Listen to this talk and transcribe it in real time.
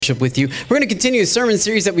With you. We're going to continue a sermon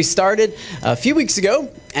series that we started a few weeks ago,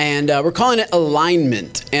 and we're calling it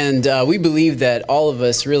Alignment. And we believe that all of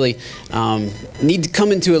us really need to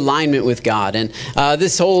come into alignment with God. And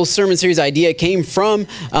this whole sermon series idea came from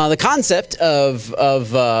the concept of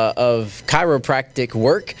chiropractic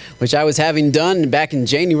work, which I was having done back in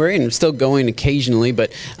January, and I'm still going occasionally.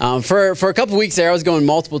 But for a couple weeks there, I was going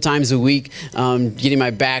multiple times a week, getting my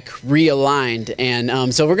back realigned.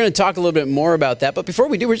 And so we're going to talk a little bit more about that. But before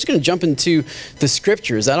we do, we're just going to jump into the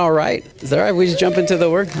scripture. Is that all right? Is that all right? We just jump into the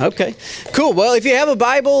word? Okay, cool. Well, if you have a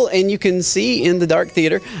Bible and you can see in the dark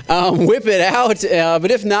theater, whip it out. But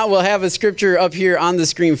if not, we'll have a scripture up here on the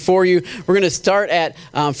screen for you. We're going to start at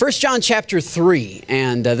 1 John chapter 3.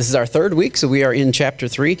 And this is our third week, so we are in chapter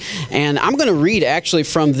 3. And I'm going to read actually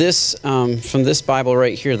from this Bible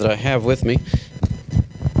right here that I have with me.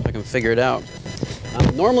 If I can figure it out.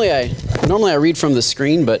 Normally I read from the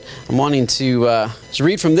screen, but I'm wanting to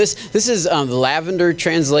read from this. This is the Lavender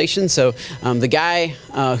translation. So the guy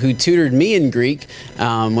who tutored me in Greek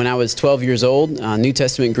when I was 12 years old, New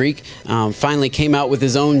Testament Greek, finally came out with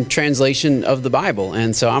his own translation of the Bible.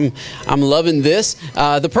 And so I'm loving this.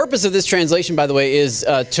 The purpose of this translation, by the way, is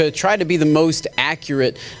to try to be the most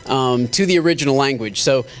accurate to the original language.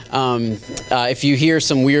 So if you hear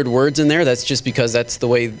some weird words in there, that's just because that's the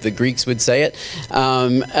way the Greeks would say it.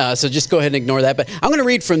 So just go ahead and ignore that. But I'm going to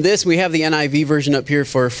read from this. We have the NIV version up here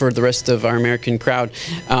for the rest of our American crowd.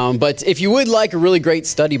 But if you would like a really great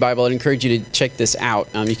study Bible, I'd encourage you to check this out.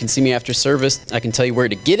 You can see me after service. I can tell you where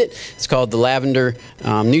to get it. It's called the Lavender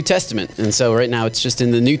New Testament. And so right now it's just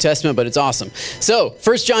in the New Testament, but it's awesome. So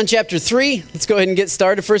 1 John chapter 3, let's go ahead and get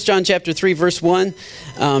started. 1 John chapter 3, verse 1.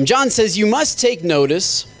 John says, "You must take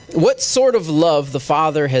notice what sort of love the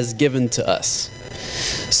Father has given to us,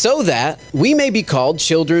 so that we may be called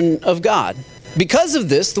children of God. Because of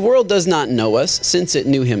this, the world does not know us, since it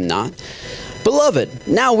knew him not. Beloved,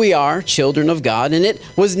 now we are children of God, and it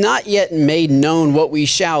was not yet made known what we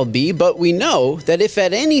shall be, but we know that if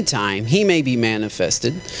at any time he may be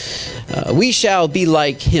manifested, we shall be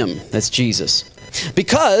like him," that's Jesus,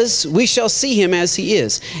 "because we shall see him as he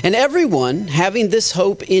is. And everyone having this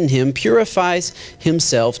hope in him purifies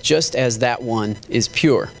himself just as that one is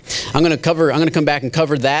pure." I'm going to come back and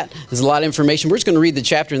cover that. There's a lot of information. We're just going to read the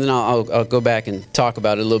chapter, and then I'll go back and talk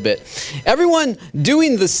about it a little bit. "Everyone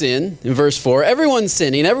doing the sin," in verse 4, "everyone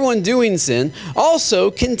sinning, everyone doing sin,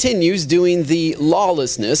 also continues doing the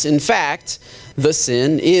lawlessness. In fact, the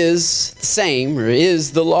sin is the same, or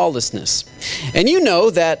is the lawlessness. And you know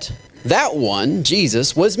that one,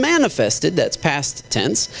 Jesus, was manifested," that's past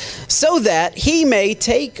tense, "so that he may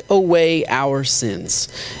take away our sins.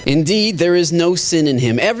 Indeed, there is no sin in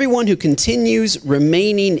him. Everyone who continues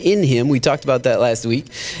remaining in him," we talked about that last week,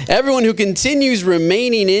 "everyone who continues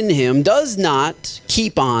remaining in him does not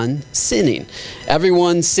keep on sinning.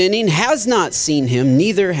 Everyone sinning has not seen him,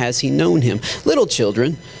 neither has he known him. Little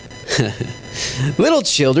children, little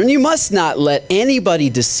children, you must not let anybody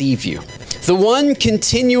deceive you. The one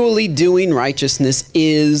continually doing righteousness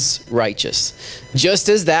is righteous, just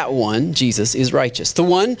as that one, Jesus, is righteous. The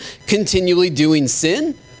one continually doing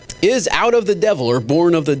sin is out of the devil, or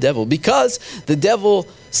born of the devil, because the devil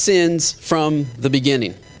sins from the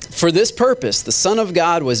beginning. For this purpose, the Son of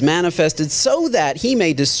God was manifested so that he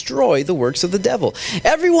may destroy the works of the devil.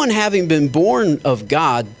 Everyone having been born of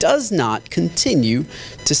God does not continue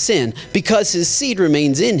to sin, because his seed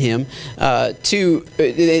remains in him,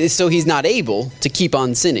 so he's not able to keep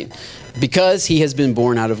on sinning, because he has been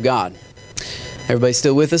born out of God." Everybody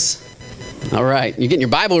still with us? All right, you're getting your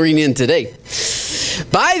Bible reading in today.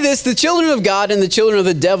 "By this, the children of God and the children of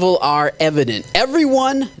the devil are evident.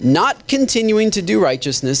 Everyone not continuing to do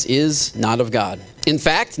righteousness is not of God. In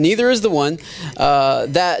fact, neither is the one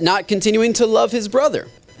that not continuing to love his brother."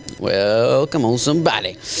 Well, come on,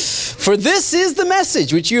 somebody. "For this is the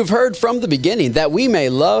message which you have heard from the beginning, that we may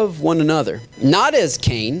love one another. Not as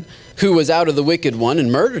Cain, who was out of the wicked one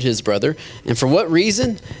and murdered his brother. And for what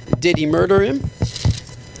reason did he murder him?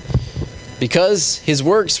 Because his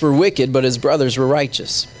works were wicked, but his brothers were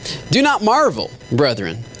righteous. Do not marvel,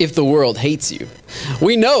 brethren, if the world hates you.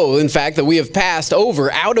 We know, in fact, that we have passed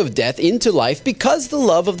over out of death into life because the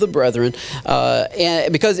love of the brethren,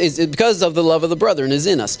 because of the love of the brethren is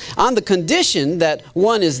in us. On the condition that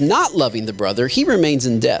one is not loving the brother, he remains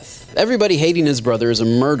in death. Everybody hating his brother is a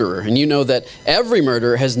murderer, and you know that every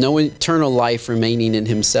murderer has no eternal life remaining in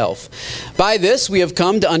himself. By this we have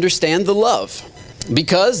come to understand the love,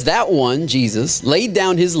 because that one, Jesus, laid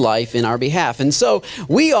down his life in our behalf. And so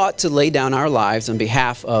we ought to lay down our lives on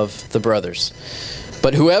behalf of the brothers.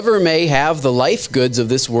 But whoever may have the life goods of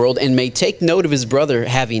this world and may take note of his brother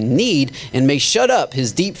having need and may shut up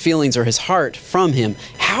his deep feelings or his heart from him,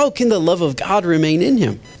 how can the love of God remain in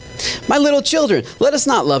him? My little children, let us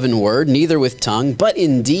not love in word, neither with tongue, but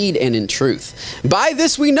in deed and in truth. By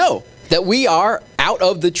this we know that we are out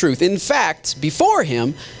of the truth. In fact, before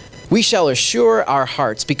him, we shall assure our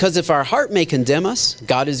hearts, because if our heart may condemn us,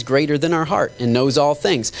 God is greater than our heart and knows all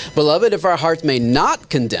things. Beloved, if our hearts may not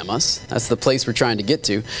condemn us, that's the place we're trying to get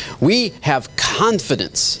to, we have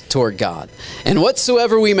confidence toward God. And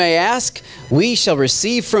whatsoever we may ask, we shall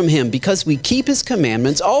receive from him, because we keep his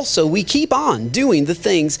commandments. Also, we keep on doing the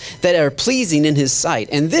things that are pleasing in his sight.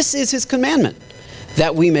 And this is his commandment,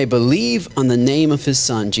 that we may believe on the name of his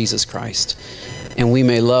Son, Jesus Christ, and we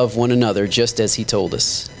may love one another just as he told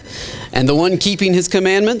us. And the one keeping his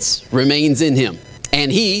commandments remains in him,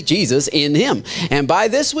 and he, Jesus, in him. And by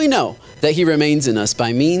this we know that he remains in us,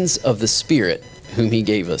 by means of the Spirit whom he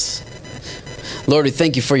gave us. Lord, we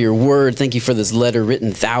thank you for your word. Thank you for this letter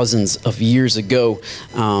written thousands of years ago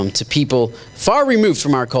to people far removed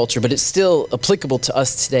from our culture, but it's still applicable to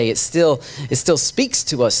us today. It still speaks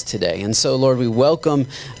to us today. And so, Lord, we welcome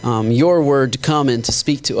your word to come and to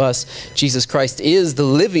speak to us. Jesus Christ is the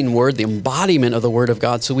living word, the embodiment of the word of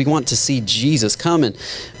God. So we want to see Jesus come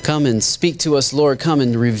and speak to us, Lord. Come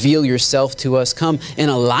and reveal yourself to us. Come and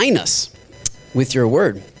align us with your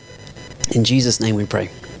word. In Jesus' name we pray.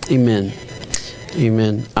 Amen.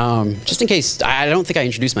 Amen. Just in case, I don't think I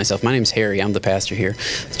introduced myself. My name's Harry. I'm the pastor here.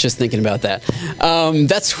 Just thinking about that.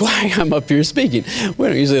 That's why I'm up here speaking. We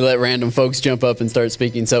don't usually let random folks jump up and start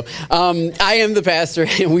speaking. So I am the pastor,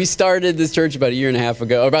 and we started this church about a year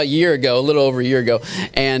ago, a little over a year ago.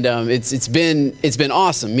 And it's been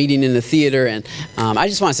awesome meeting in the theater. And I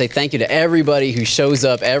just want to say thank you to everybody who shows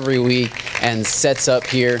up every week and sets up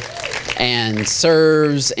here and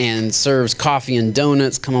serves coffee and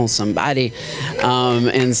donuts. Come on, somebody.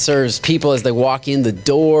 And serves people as they walk in the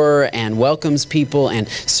door and welcomes people and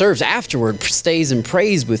serves afterward, stays and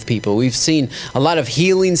prays with people. We've seen a lot of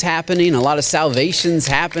healings happening, a lot of salvations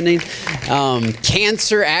happening,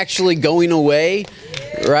 cancer actually going away.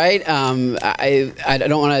 Right? I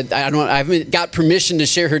haven't got permission to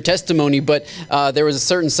share her testimony, but there was a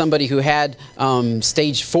certain somebody who had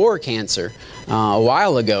stage 4 cancer a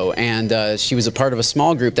while ago, and she was a part of a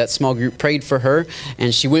small group. That small group prayed for her,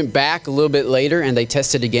 and she went back a little bit later, and they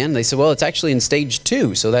tested again. They said, well, it's actually in stage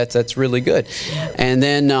 2, so that's really good. And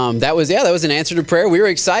then that was an answer to prayer. We were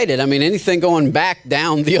excited. I mean, anything going back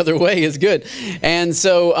down the other way is good. And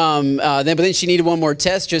so but then she needed one more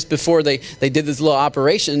test just before they did this little operation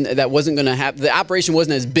that wasn't going to happen. The operation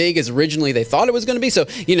wasn't as big as originally they thought it was going to be. So,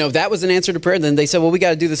 that was an answer to prayer. Then they said, well, we got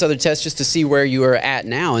to do this other test just to see where you are at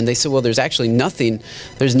now. And they said, well, there's actually nothing.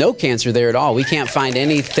 There's no cancer there at all. We can't find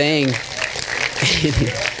anything.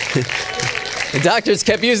 The doctors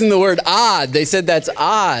kept using the word odd. They said, that's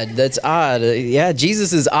odd. That's odd. Yeah,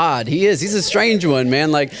 Jesus is odd. He is. He's a strange one,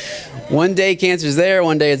 man. Like, one day cancer's there,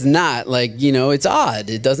 one day it's not. Like, it's odd.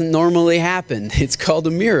 It doesn't normally happen. It's called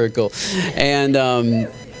a miracle. And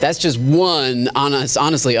that's just one,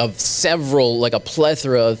 honestly, of several, like a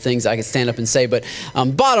plethora of things I could stand up and say. But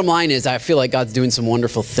bottom line is, I feel like God's doing some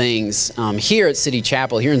wonderful things here at City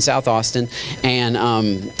Chapel, here in South Austin, and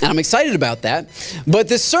I'm excited about that. But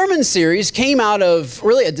this sermon series came out of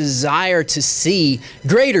really a desire to see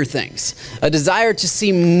greater things, a desire to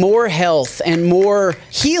see more health and more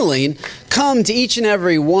healing come to each and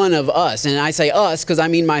every one of us. And I say us because I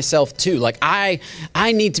mean myself too. Like I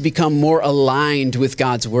need to become more aligned with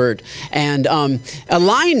God's word. And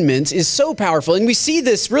alignment is so powerful. And we see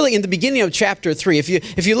this really in the beginning of chapter 3. If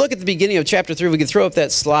you look at the beginning of chapter 3, we can throw up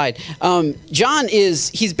that slide. John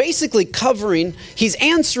he's basically he's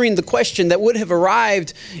answering the question that would have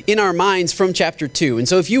arrived in our minds from chapter 2. And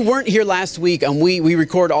so if you weren't here last week, we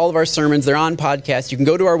record all of our sermons. They're on podcast. You can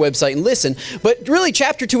go to our website and listen. But really,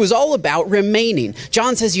 chapter 2 is all about remaining.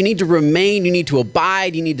 John says you need to remain, you need to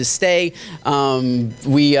abide, you need to stay.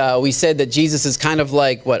 We said that Jesus is kind of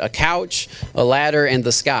like a couch, a ladder, and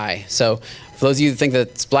the sky. So for those of you who think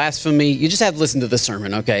that's blasphemy, you just have to listen to the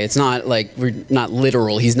sermon, okay? It's not like, we're not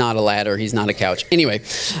literal. He's not a ladder. He's not a couch. Anyway,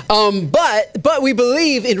 but we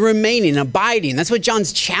believe in remaining, abiding. That's what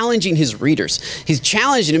John's challenging his readers. He's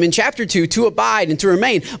challenging them in chapter 2 to abide and to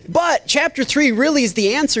remain. But chapter 3 really is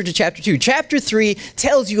the answer to chapter 2. Chapter 3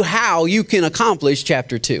 tells you how you can accomplish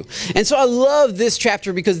chapter 2. And so I love this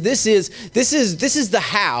chapter because this is the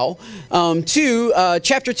how to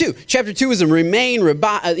chapter 2. Chapter 2 is a remain,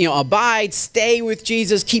 abide, stay with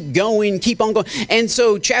Jesus, keep going, keep on going. And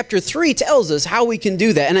so chapter 3 tells us how we can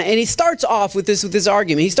do that. And he starts off with this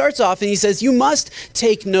argument. He starts off and he says, you must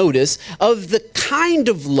take notice of the kind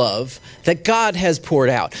of love that God has poured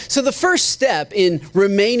out. So the first step in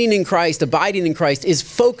remaining in Christ, abiding in Christ, is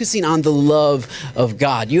focusing on the love of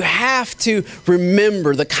God. You have to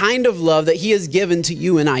remember the kind of love that he has given to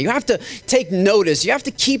you and I. You have to take notice. You have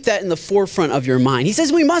to keep that in the forefront of your mind. He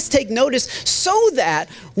says we must take notice so that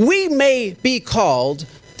we may be called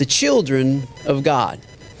the children of God.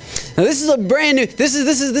 Now this is a brand new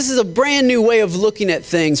a brand new way of looking at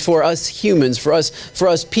things for us humans, for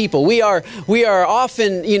us people. We are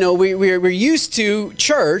often, we're used to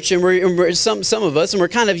church, and we're some of us, and we're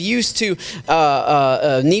kind of used to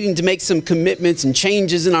needing to make some commitments and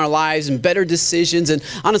changes in our lives and better decisions. And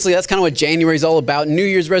honestly, that's kind of what January is all about, New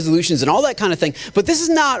Year's resolutions and all that kind of thing. But this is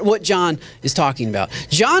not what John is talking about.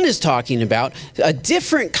 John is talking about a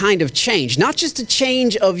different kind of change, not just a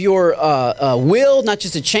change of your will, not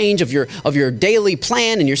just a change of your daily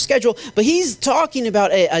plan and your schedule, but he's talking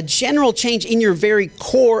about a general change in your very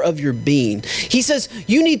core of your being. He says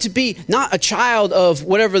you need to be not a child of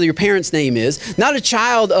whatever your parents' name is, not a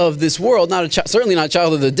child of this world, certainly not a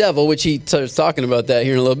child of the devil, which he starts talking about that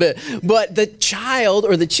here in a little bit, but the child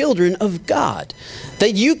or the children of God.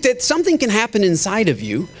 That something can happen inside of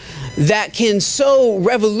you that can so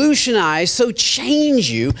revolutionize, so change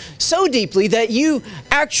you so deeply that you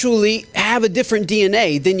actually have a different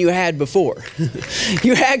DNA than you had before.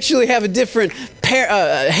 You actually have a different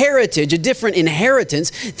heritage, a different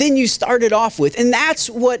inheritance than you started off with. And that's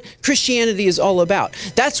what Christianity is all about.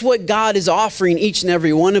 That's what God is offering each and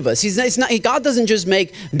every one of us. God doesn't just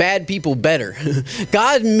make bad people better.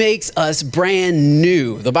 God makes us brand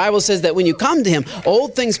new. The Bible says that when you come to him,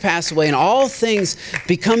 old things pass away and all things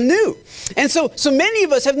become new. And so many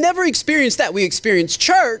of us have never experienced that. We experience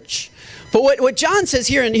church. But what John says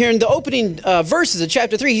here in the opening verses of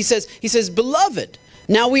chapter 3, he says, "Beloved,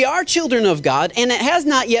 now we are children of God, and it has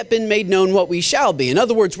not yet been made known what we shall be." In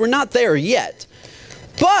other words, we're not there yet.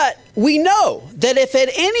 But we know that if at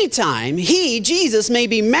any time he, Jesus, may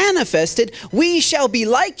be manifested, we shall be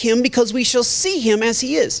like him because we shall see him as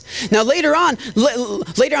he is. Now later on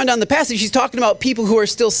down the passage, he's talking about people who are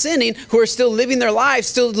still sinning, who are still living their lives,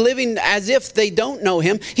 still living as if they don't know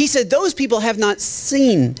him. He said those people have not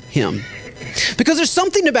seen him. Because there's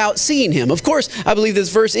something about seeing him. Of course, I believe this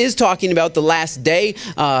verse is talking about the last day,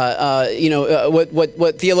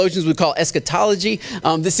 what theologians would call eschatology.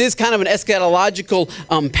 This is kind of an eschatological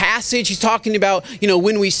passage. He's talking about,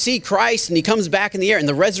 when we see Christ and he comes back in the air and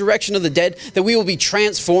the resurrection of the dead, that we will be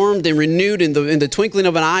transformed and renewed in the twinkling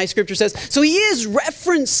of an eye, Scripture says. So he is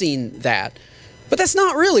referencing that. But that's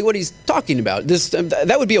not really what he's talking about.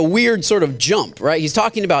 That would be a weird sort of jump, right? He's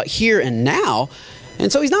talking about here and now.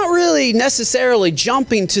 And so he's not really necessarily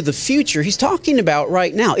jumping to the future. He's talking about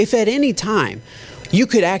right now. If at any time you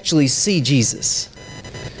could actually see Jesus,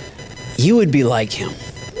 you would be like him.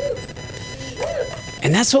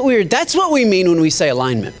 And that's what we mean when we say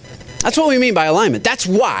alignment. That's what we mean by alignment. That's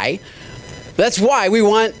why we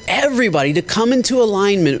want everybody to come into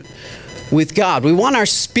alignment with God. We want our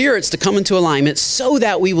spirits to come into alignment so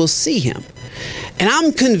that we will see him. And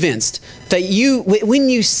I'm convinced that when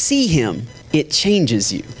you see him, it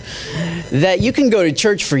changes you. That you can go to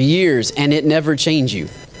church for years and it never change you.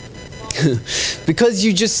 Because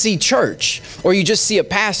you just see church, or you just see a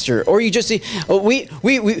pastor, or you just see,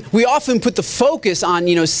 we often put the focus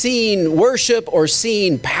on, seeing worship or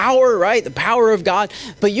seeing power, right? The power of God.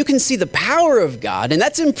 But you can see the power of God, and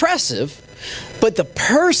that's impressive. But the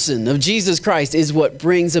person of Jesus Christ is what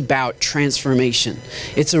brings about transformation.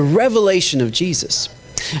 It's a revelation of Jesus.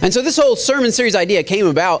 And so this whole sermon series idea came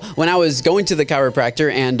about when I was going to the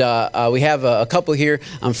chiropractor, and we have a couple here,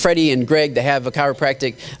 Freddie and Greg. They have a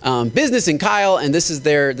chiropractic business in Kyle, and this is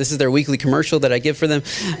their weekly commercial that I give for them,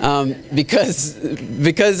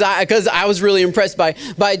 because I was really impressed by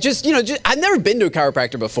just I've never been to a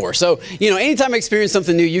chiropractor before, so anytime I experience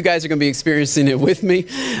something new, you guys are going to be experiencing it with me,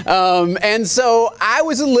 and so I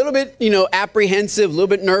was a little bit apprehensive, a little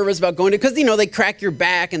bit nervous about going to, because they crack your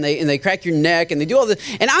back and they crack your neck and they do all this.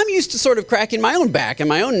 And I'm used to sort of cracking my own back and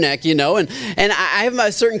my own neck, and I have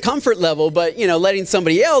a certain comfort level, but, letting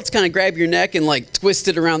somebody else kind of grab your neck and twist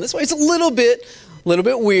it around this way, it's a little bit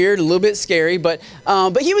weird, a little bit scary, but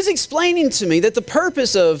he was explaining to me that the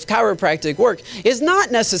purpose of chiropractic work is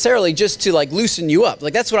not necessarily just to loosen you up.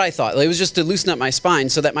 That's what I thought. It was just to loosen up my spine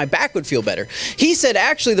so that my back would feel better. He said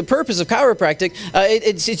actually the purpose of chiropractic,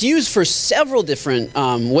 it's used for several different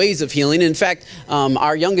ways of healing. In fact,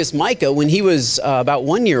 our youngest Micah, when he was about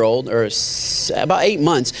 1 year old, or about 8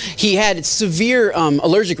 months, he had severe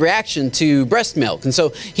allergic reaction to breast milk. And so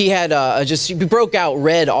he had he broke out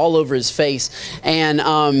red all over his face.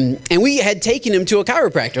 and we had taken him to a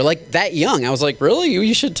chiropractor like that young. I was like, really?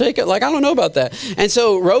 You should take it? Like, I don't know about that. And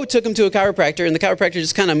so Ro took him to a chiropractor, and the chiropractor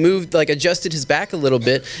just kind of moved, like adjusted his back a little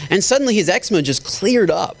bit, and suddenly his eczema just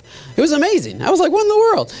cleared up. It was amazing. I was like, what in the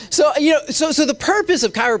world? So, so the purpose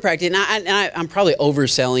of chiropractic, and I'm probably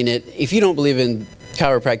overselling it. If you don't believe in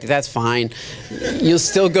chiropractic, that's fine. You'll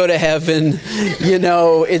still go to heaven.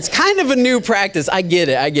 It's kind of a new practice. I get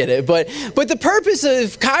it. But the purpose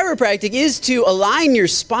of chiropractic is to align your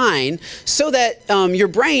spine so that your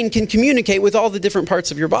brain can communicate with all the different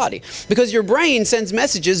parts of your body. Because your brain sends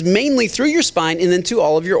messages mainly through your spine and then to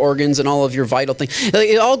all of your organs and all of your vital things.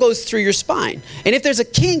 It all goes through your spine. And if there's a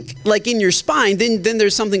kink like in your spine, then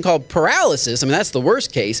there's something called paralysis. I mean, that's the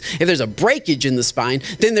worst case. If there's a breakage in the spine,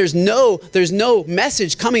 then there's no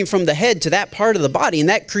message coming from the head to that part of the body, and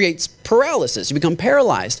that creates paralysis. You become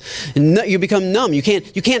paralyzed, and you become numb. You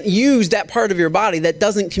can't use that part of your body that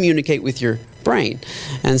doesn't communicate with your brain.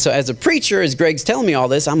 And so as a preacher, as Greg's telling me all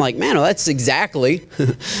this, I'm like, man, well, that's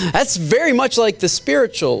very much like the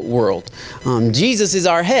spiritual world. Jesus is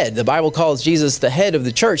our head. The Bible calls Jesus the head of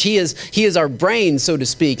the church. He is our brain, so to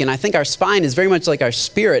speak. And I think our spine is very much like our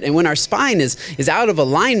spirit. And when our spine is out of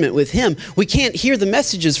alignment with him, we can't hear the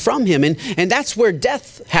messages from him. And that's where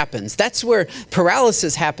death happens. That's where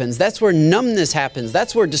paralysis happens. That's where numbness happens.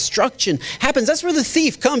 That's where destruction happens. That's where the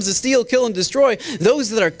thief comes to steal, kill, and destroy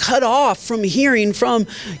those that are cut off from hearing from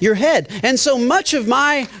your head. And so much of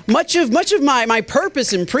my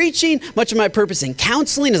purpose in preaching, much of my purpose in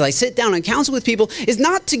counseling as I sit down and counsel with people is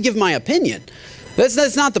not to give my opinion.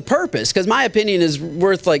 That's not the purpose, because my opinion is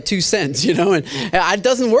worth like 2 cents, and it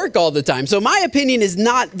doesn't work all the time. So my opinion is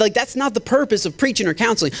not, that's not the purpose of preaching or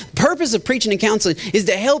counseling. The purpose of preaching and counseling is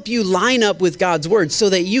to help you line up with God's word so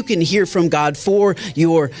that you can hear from God for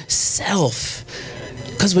yourself.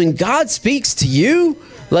 Because when God speaks to you,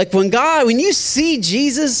 when you see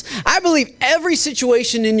Jesus, I believe every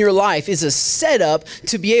situation in your life is a setup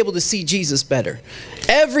to be able to see Jesus better.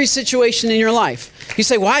 Every situation in your life. You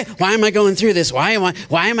say, why am I going through this? Why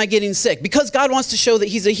am I getting sick? Because God wants to show that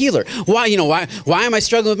he's a healer. Why am I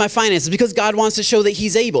struggling with my finances? Because God wants to show that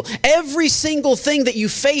he's able. Every single thing that you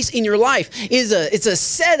face in your life it's a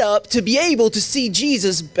setup to be able to see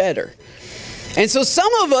Jesus better. And so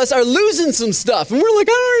some of us are losing some stuff, and we're like,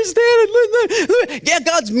 I don't understand it. Yeah,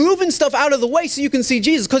 God's moving stuff out of the way so you can see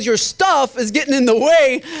Jesus, because your stuff is getting in the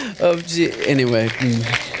way of anyway.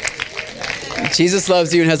 Jesus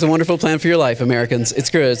loves you and has a wonderful plan for your life, Americans. It's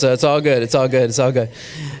good. It's all good. It's all good. It's all good.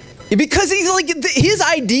 Because he's like, his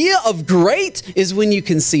idea of great is when you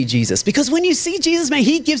can see Jesus. Because when you see Jesus, man,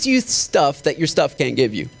 he gives you stuff that your stuff can't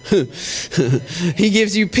give you. He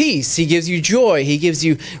gives you peace. He gives you joy. He gives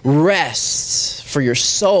you rest for your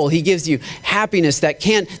soul. He gives you happiness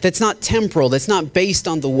that's not temporal, that's not based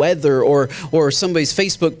on the weather or somebody's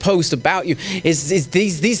Facebook post about you.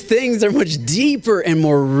 These things are much deeper and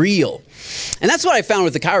more real. And that's what I found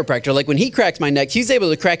with the chiropractor. Like when he cracked my neck, he's able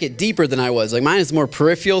to crack it deeper than I was. Like mine is more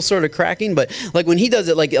peripheral sort of cracking, but like when he does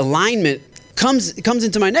it, like alignment comes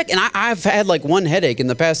into my neck. And I've had like one headache in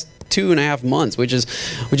the past 2.5 months, which is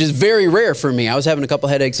very rare for me. I was having a couple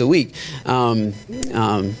headaches a week. I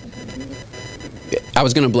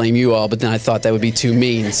was going to blame you all, but then I thought that would be too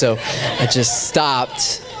mean. So I just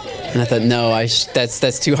stopped. And I thought, no,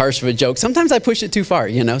 that's too harsh of a joke. Sometimes I push it too far,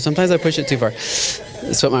 Sometimes I push it too far.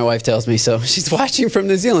 That's what my wife tells me. So she's watching from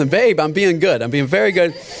New Zealand. Babe, I'm being good. I'm being very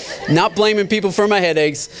good. Not blaming people for my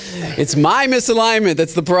headaches. It's my misalignment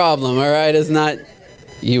that's the problem, all right? It's not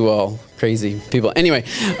you all crazy people. Anyway,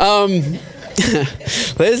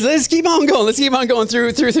 let's keep on going. Let's keep on going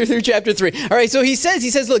through chapter 3. All right, so he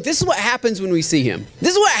says, look, this is what happens when we see him.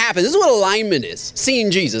 This is what happens. This is what alignment is, seeing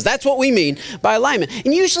Jesus. That's what we mean by alignment.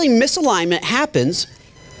 And usually misalignment happens.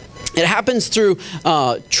 It happens through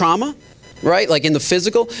trauma. Right? Like in the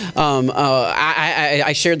physical.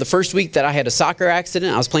 I shared the first week that I had a soccer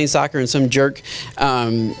accident. I was playing soccer and some jerk,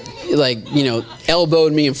 elbowed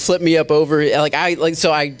me and flipped me up over.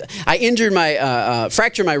 So I injured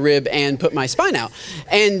fractured my rib and put my spine out.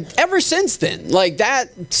 And ever since then, like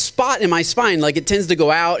that spot in my spine, like it tends to go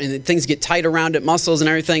out and things get tight around it, muscles and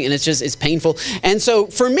everything. And it's painful. And so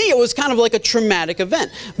for me, it was kind of like a traumatic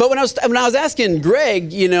event. But when I was asking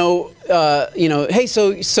Greg, hey,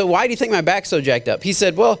 so why do you think my back's so jacked up? He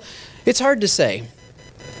said, well, it's hard to say.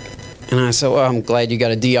 And I said, well, I'm glad you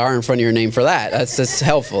got a DR in front of your name for that. That's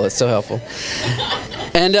helpful. That's so helpful.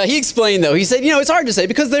 And he explained, though, he said, it's hard to say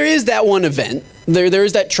because there is that one event. There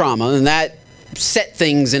is that trauma and that set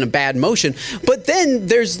things in a bad motion. But then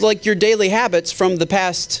there's like your daily habits from the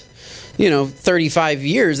past, 35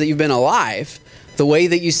 years that you've been alive. the way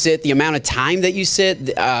that you sit, the amount of time that you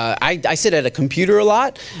sit. I sit at a computer a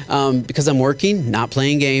lot because I'm working, not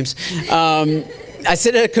playing games. I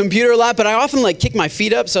sit at a computer a lot, but I often like kick my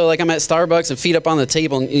feet up. So like I'm at Starbucks and feet up on the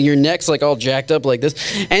table and your neck's like all jacked up like this.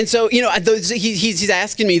 And so, he's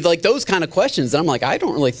asking me like those kind of questions. And I'm like, I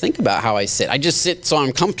don't really think about how I sit. I just sit so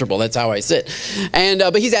I'm comfortable. That's how I sit. And,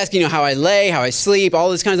 but he's asking, how I lay, how I sleep,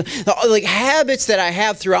 all this kind of stuff. Like habits that I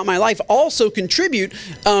have throughout my life also contribute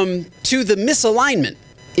to the misalignment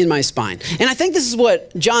in my spine. And I think this is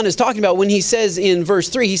what John is talking about when he says in verse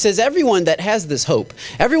 3, he says, everyone that has this hope,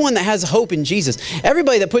 everyone that has hope in Jesus,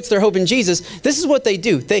 everybody that puts their hope in Jesus, this is what they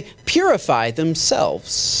do. They purify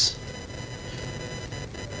themselves,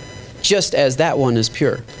 just as that one is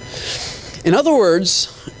pure. In other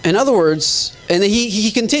words, and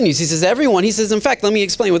he continues, he says, everyone, he says, in fact, let me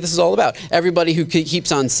explain what this is all about. Everybody who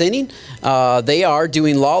keeps on sinning, they are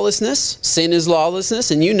doing lawlessness. Sin is lawlessness.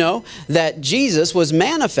 And you know that Jesus was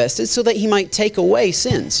manifested so that he might take away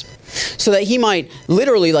sins. So that he might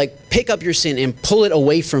literally like pick up your sin and pull it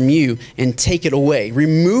away from you and take it away.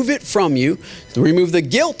 Remove it from you, remove the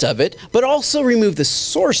guilt of it, but also remove the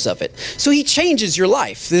source of it. So he changes your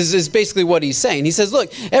life. This is basically what he's saying. He says,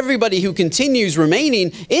 look, everybody who continues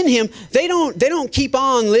remaining in him, they don't keep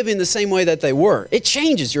on living the same way that they were. It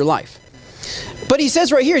changes your life. But he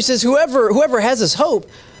says right here, he says, whoever has this hope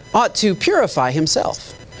ought to purify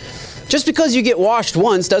himself. Just because you get washed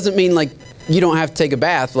once doesn't mean like you don't have to take a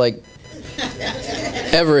bath like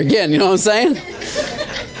ever again. You know what I'm saying?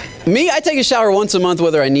 Me, I take a shower once a month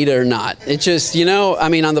whether I need it or not. It just,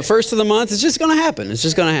 on the first of the month, it's just going to happen. It's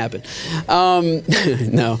just going to happen.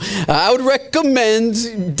 No. I would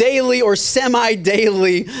recommend daily or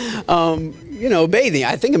semi-daily, bathing.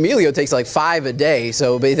 I think Emilio takes like 5 a day,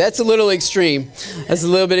 so that's a little extreme. That's a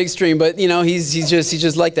little bit extreme, but he's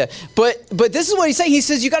just like that. But this is what he's saying. He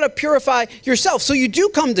says you got to purify yourself. So you do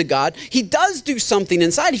come to God. He does do something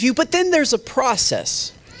inside of you, but then there's a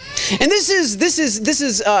process. And this is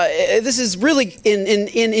really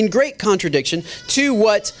in great contradiction to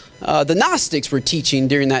what the Gnostics were teaching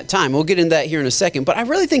during that time. We'll get into that here in a second, but I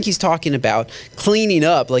really think he's talking about cleaning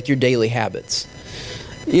up like your daily habits.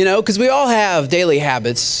 Because we all have daily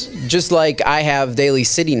habits, just like I have daily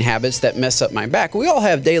sitting habits that mess up my back. We all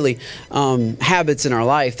have daily habits in our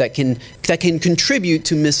life that can contribute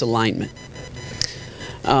to misalignment.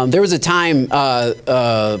 There was a time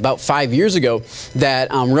about 5 years ago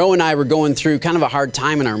that Ro and I were going through kind of a hard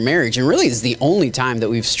time in our marriage, and really is the only time that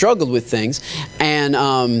we've struggled with things. And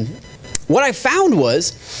what I found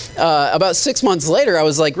was about 6 months later, I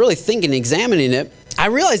was like really thinking, examining it. I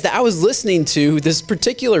realized that I was listening to this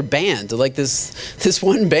particular band, like this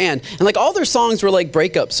one band, and like all their songs were like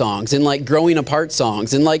breakup songs and like growing apart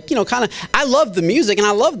songs, and like kind of I loved the music and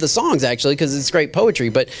I loved the songs actually because it's great poetry,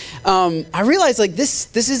 but I realized like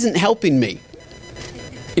this isn't helping me.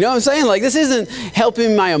 You know what I'm saying? Like this isn't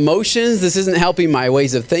helping my emotions. This isn't helping my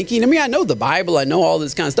ways of thinking. I know the Bible. I know all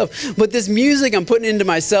this kind of stuff. But this music I'm putting into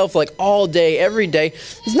myself like all day, every day,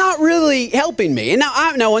 is not really helping me. And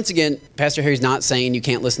now once again, Pastor Harry's not saying you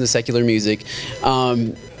can't listen to secular music.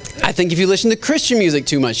 I think if you listen to Christian music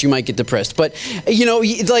too much, you might get depressed. But,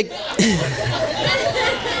 like...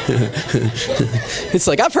 It's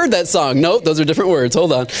like, I've heard that song. Nope, those are different words.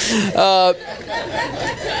 Hold on.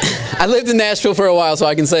 I lived in Nashville for a while, so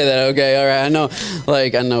I can say that. Okay, all right.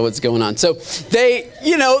 I know what's going on. So they,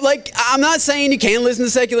 I'm not saying you can't listen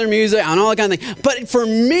to secular music and all that kind of thing. But for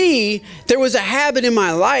me, there was a habit in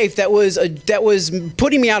my life that was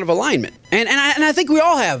putting me out of alignment. And I think we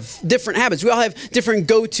all have different habits. We all have different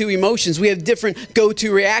go-to emotions. We have different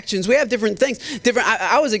go-to reactions. We have different things.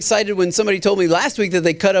 I was excited when somebody told me last week that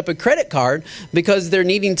they cut up a credit card because they're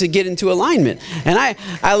needing to get into alignment. And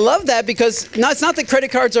I love that because it's not that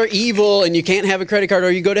credit cards are evil and you can't have a credit card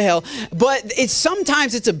or you go to hell. But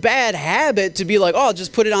sometimes it's a bad habit to be like, oh, I'll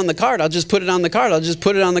just put it on the card. I'll just put it on the card. I'll just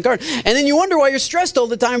put it on the card. And then you wonder why you're stressed all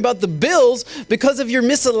the time about the bills because of your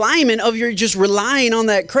misalignment of your just relying on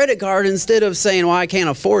that credit card instead of saying, well, I can't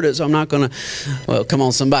afford it, so I'm not going to, well, come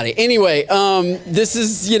on, somebody. Anyway, this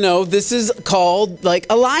is called like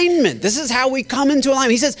alignment. This is how we come into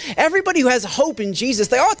alignment. He says, everybody who has hope in Jesus,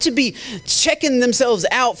 they ought to be checking themselves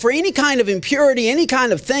out for any kind of impurity, any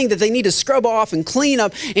kind of thing that they need to scrub off and clean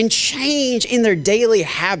up and change in their daily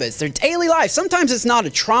habits, their daily life. Sometimes it's not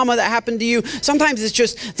a trauma that happened to you. Sometimes it's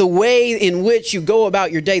just the way in which you go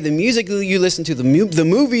about your day, the music you listen to, the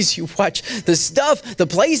movies you watch, the stuff, the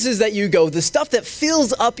places that you go, the stuff that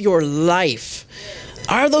fills up your life.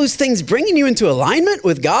 Are those things bringing you into alignment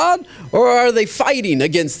with God, or are they fighting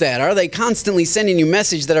against that? Are they constantly sending you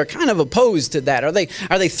messages that are kind of opposed to that? Are they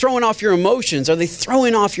throwing off your emotions? Are they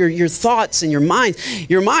throwing off your thoughts and your mind,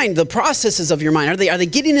 the processes of your mind? Are they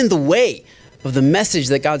getting in the way of the message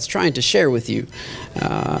that God's trying to share with you?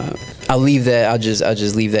 I'll leave that. I'll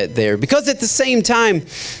just leave that there, because at the same time,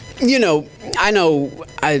 I know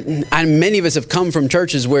many of us have come from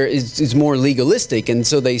churches where it's more legalistic, and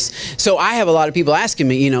so I have a lot of people asking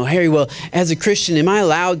me, Harry, well, as a Christian, am I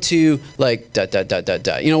allowed to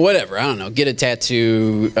whatever, I don't know, get a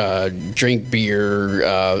tattoo, drink beer,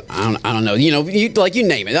 I don't know, you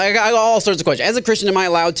name it. I got all sorts of questions. As a Christian, am I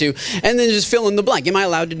allowed to? And then just fill in the blank. Am I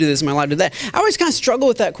allowed to do this? Am I allowed to do that? I always kind of struggle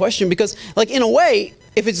with that question, because, in a way,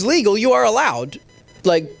 if it's legal, you are allowed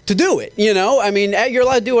to do it, I mean, you're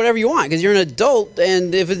allowed to do whatever you want because you're an adult,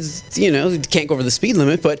 and if it's, you can't go over the speed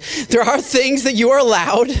limit, but there are things that you are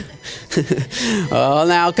allowed. Oh,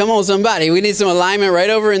 now, come on, somebody. We need some alignment right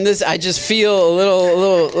over in this. I just feel a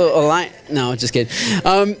little aligned. No, just kidding.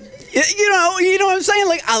 You know what I'm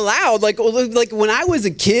saying? Allowed. Like when I was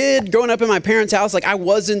a kid growing up in my parents' house, I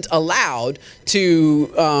wasn't allowed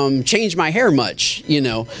to change my hair much.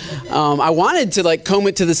 I wanted to comb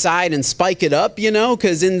it to the side and spike it up.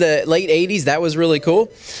 Because in the late '80s that was really cool.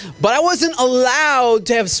 But I wasn't allowed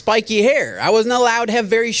to have spiky hair. I wasn't allowed to have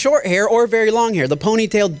very short hair or very long hair. The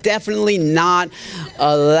ponytail, definitely not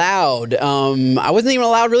allowed. I wasn't even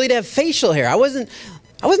allowed really to have facial hair. I wasn't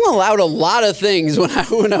allowed a lot of things when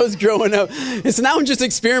I was growing up. And so now I'm just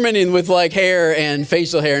experimenting with hair and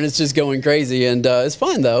facial hair, and it's just going crazy. And it's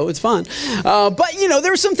fun, though. It's fun. But,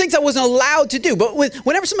 there were some things I wasn't allowed to do. But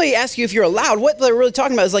whenever somebody asks you if you're allowed, what they're really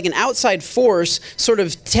talking about is an outside force sort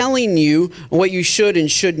of telling you what you should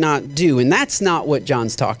and should not do. And that's not what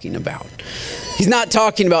John's talking about. He's not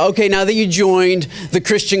talking about, okay, now that you joined the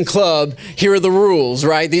Christian club, here are the rules,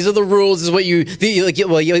 right? These are the rules. This is what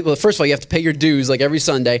well, first of all, you have to pay your dues every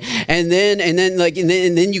Sunday, and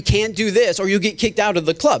then you can't do this, or you'll get kicked out of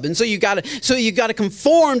the club. And so you got to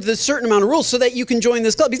conform to this certain amount of rules so that you can join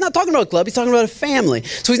this club. He's not talking about a club. He's talking about a family.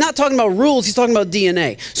 So he's not talking about rules. He's talking about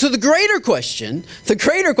DNA. So the greater question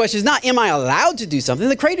is not, am I allowed to do something?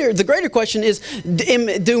 The greater question is,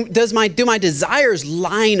 do my desires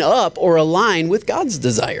line up or align with God's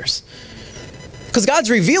desires? Because God's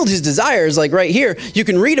revealed his desires, right here. You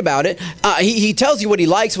can read about it. He tells you what he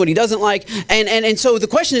likes, what he doesn't like. And so the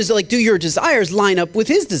question is, do your desires line up with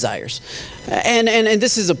his desires? And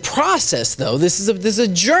this is a process, though. This is a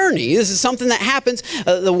journey. This is something that happens.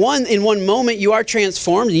 In one moment, you are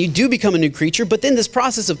transformed and you do become a new creature. But then this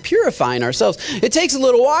process of purifying ourselves, it takes a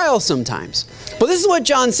little while sometimes. But this is what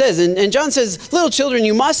John says. And John says, little children,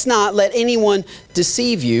 you must not let anyone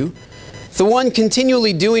deceive you. The one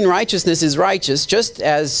continually doing righteousness is righteous, just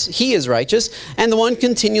as he is righteous, and the one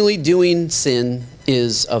continually doing sin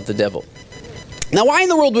is of the devil. Now, why in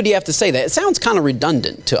the world would he have to say that? It sounds kind of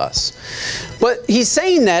redundant to us. But he's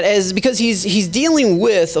saying that because he's dealing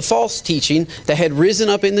with a false teaching that had risen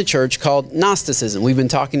up in the church called Gnosticism. We've been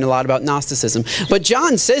talking a lot about Gnosticism. But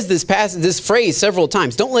John says this phrase several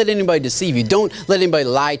times. Don't let anybody deceive you. Don't let anybody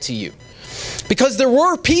lie to you. Because there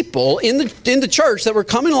were people in the church that were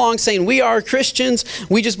coming along saying, we are Christians,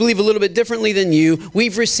 we just believe a little bit differently than you,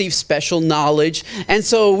 we've received special knowledge, and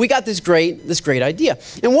so we got this great idea.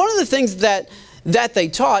 And one of the things that they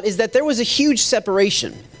taught is that there was a huge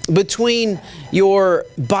separation between your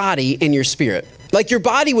body and your spirit. Your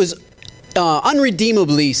body was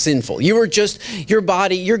unredeemably sinful. You were just your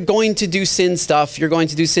body. You're going to do sin stuff. You're going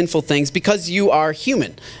to do sinful things because you are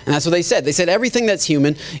human. And that's what they said. They said everything that's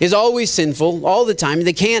human is always sinful all the time.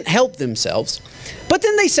 They can't help themselves. But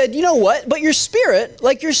then they said, you know what? But your spirit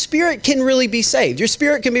can really be saved. Your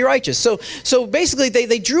spirit can be righteous. So basically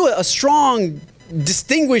they drew a strong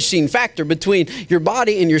distinguishing factor between your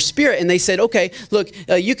body and your spirit. And they said, okay, look,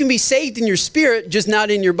 you can be saved in your spirit, just not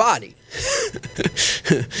in your body.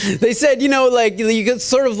 They said, you could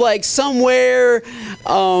sort of somewhere,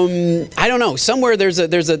 I don't know, somewhere there's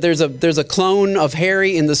a clone of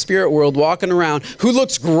Harry in the spirit world walking around who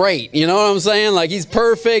looks great. You know what I'm saying? He's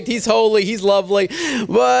perfect, he's holy, he's lovely.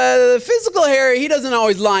 But the physical Harry, he doesn't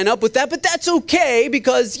always line up with that, but that's okay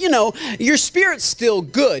because, your spirit's still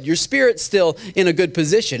good. Your spirit's still in a good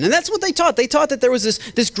position. And that's what they taught. They taught that there was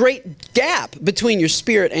this great gap between your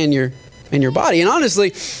spirit and your body. And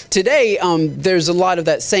honestly, today, there's a lot of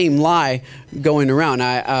that same lie going around.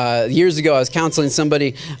 Years ago, I was counseling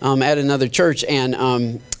somebody at another church, and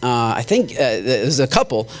I think it was a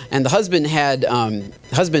couple, and the husband had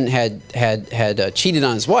cheated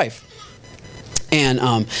on his wife.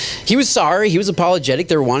 And he was sorry. He was apologetic.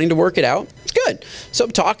 They were wanting to work it out. It's good. So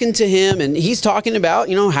I'm talking to him, and he's talking about,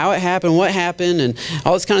 how it happened, what happened, and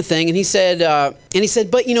all this kind of thing. And he said,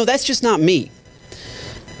 but, that's just not me.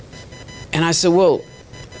 And I said, well,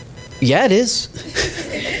 yeah, it is.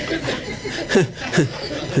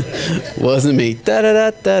 Wasn't me.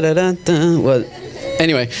 Da-da-da-da-da-da. Well,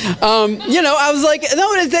 anyway, I was like,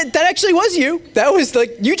 no, that actually was you. That was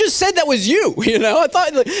like, you just said that was you, I thought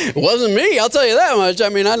it wasn't me. I'll tell you that much. I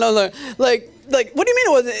mean, I know that, like, what do you mean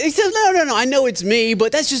it wasn't? He says, no, I know it's me,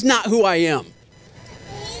 but that's just not who I am.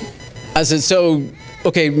 I said, so,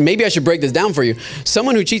 okay, maybe I should break this down for you.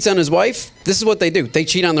 Someone who cheats on his wife, this is what they do. They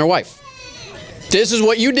cheat on their wife. This is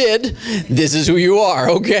what you did. This is who you are,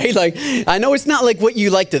 okay? Like, I know it's not like what you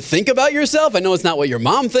like to think about yourself. I know it's not what your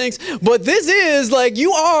mom thinks, but this is like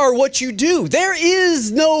you are what you do. There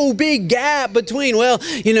is no big gap between,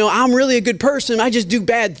 I'm really a good person. I just do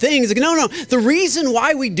bad things. Like, no. The reason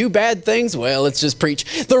why we do bad things, let's just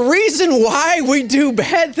preach. The reason why we do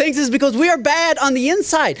bad things is because we are bad on the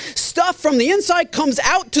inside. Stuff from the inside comes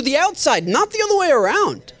out to the outside, not the other way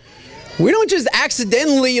around. We don't just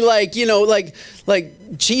accidentally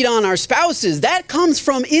cheat on our spouses. That comes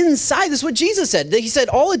from inside. This is what Jesus said. He said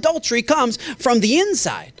all adultery comes from the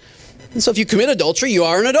inside. And so if you commit adultery, you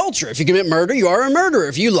are an adulterer. If you commit murder, you are a murderer.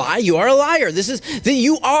 If you lie, you are a liar.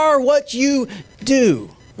 You are what you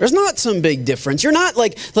do. There's not some big difference. You're not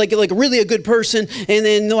like really a good person and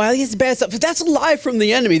then, it's bad stuff. But that's a lie from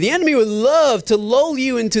the enemy. The enemy would love to lull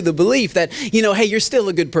you into the belief that, hey, you're still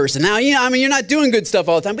a good person. Now, you're not doing good stuff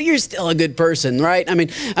all the time, but you're still a good person, right?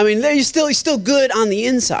 You're still good on the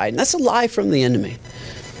inside. And that's a lie from the enemy.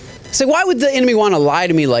 So why would the enemy want to lie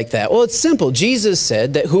to me like that? Well, it's simple. Jesus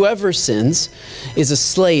said that whoever sins is a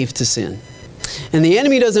slave to sin. And the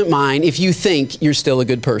enemy doesn't mind if you think you're still a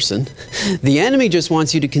good person. The enemy just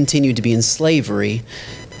wants you to continue to be in slavery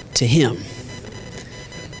to him.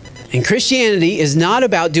 And Christianity is not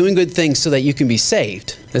about doing good things so that you can be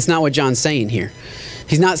saved. That's not what John's saying here.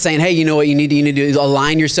 He's not saying, hey, you know what you need to do is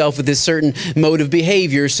align yourself with this certain mode of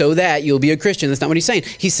behavior so that you'll be a Christian. That's not what he's saying.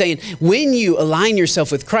 He's saying when you align yourself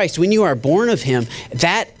with Christ, when you are born of him,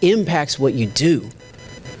 that impacts what you do.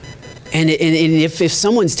 And if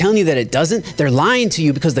someone's telling you that it doesn't, they're lying to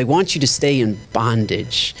you because they want you to stay in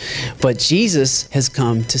bondage. But Jesus has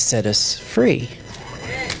come to set us free.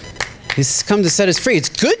 He's come to set us free. It's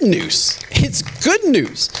good news. It's good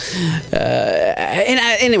news.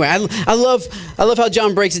 Anyway, I love how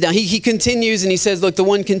John breaks it down. He continues and he says, look, the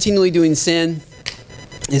one continually doing sin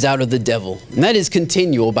is out of the devil. And that is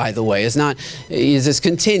continual, by the way. It's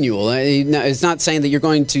continual. It's not saying that you're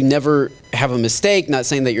going to never have a mistake, not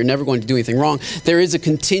saying that you're never going to do anything wrong. There is a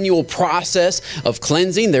continual process of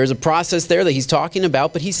cleansing. There's a process there that he's talking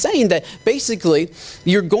about, but he's saying that basically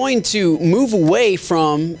you're going to move away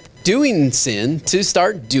from doing sin to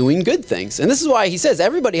start doing good things. And this is why he says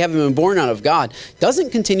everybody having been born out of God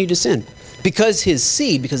doesn't continue to sin because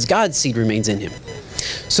God's seed remains in him.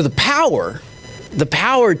 So the power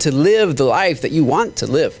to live the life that you want to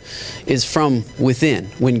live is from within.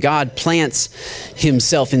 When God plants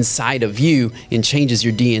himself inside of you and changes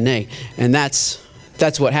your DNA. And that's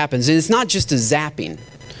what happens. And it's not just a zapping.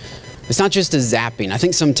 It's not just a zapping. I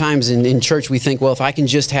think sometimes in church we think, well, if I can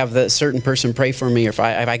just have that certain person pray for me, or if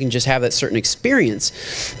I can just have that certain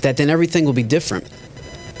experience, that then everything will be different.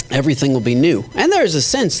 Everything will be new. And there's a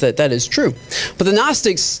sense that is true. But the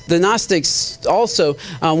Gnostics also,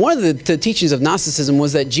 one of the teachings of Gnosticism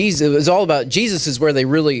was that it was all about Jesus is where they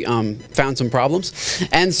really found some problems.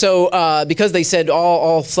 And so because they said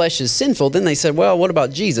all flesh is sinful, then they said, well, what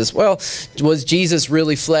about Jesus? Well, was Jesus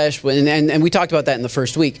really flesh? And we talked about that in the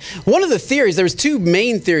first week. One of the theories, there was two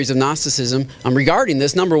main theories of Gnosticism regarding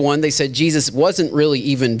this. Number one, they said Jesus wasn't really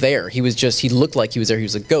even there. He looked like he was there. He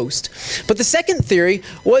was a ghost. But the second theory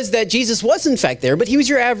was that Jesus was in fact there, but he was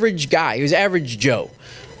your average guy. He was average Joe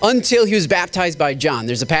until he was baptized by John.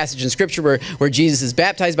 There's a passage in Scripture where Jesus is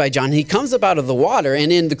baptized by John. He comes up out of the water,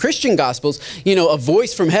 and in the Christian Gospels, a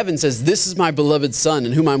voice from heaven says, "This is my beloved Son,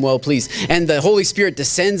 in whom I'm well pleased." And the Holy Spirit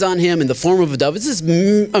descends on him in the form of a dove. It's this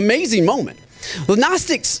amazing moment. Well,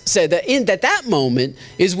 Gnostics said that that moment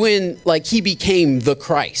is when he became the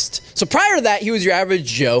Christ. So prior to that, he was your average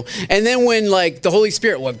Joe. And then when the Holy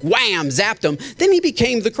Spirit wham, zapped him, then he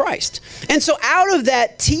became the Christ. And so out of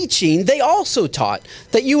that teaching, they also taught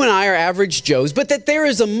that you and I are average Joes, but that there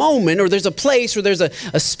is a moment or there's a place or there's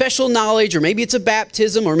a special knowledge, or maybe it's a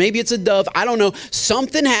baptism or maybe it's a dove. I don't know.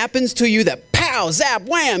 Something happens to you that pow, zap,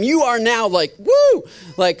 wham, you are now woo,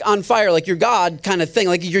 on fire, like you're God kind of thing.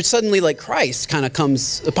 You're suddenly like Christ kind of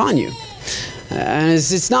comes upon you. And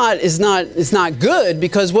it's not good,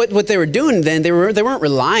 because what they were doing then, they weren't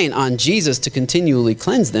relying on Jesus to continually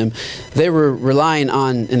cleanse them. They were relying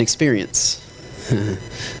on an experience.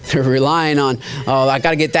 They're relying on, oh, I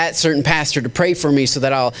got to get that certain pastor to pray for me so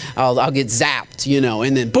that I'll get zapped,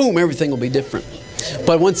 and then boom, everything will be different.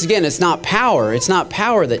 But once again, it's not power. It's not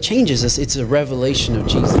power that changes us. It's a revelation of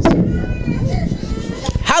Jesus.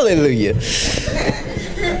 Hallelujah.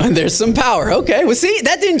 And there's some power. Okay. Well, see,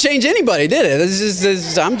 that didn't change anybody, did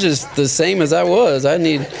it? I'm just the same as I was. I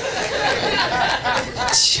need...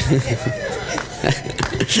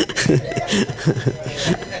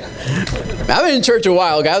 I've been in church a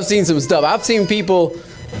while. I've seen some stuff. I've seen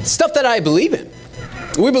stuff that I believe in.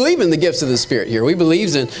 We believe in the gifts of the Spirit here. We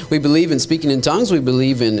believe in speaking in tongues. We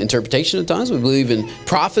believe in interpretation of tongues. We believe in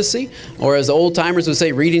prophecy, or as old timers would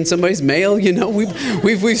say, reading somebody's mail.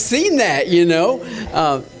 We've seen that.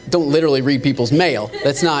 Don't literally read people's mail.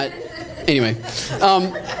 That's not. Anyway.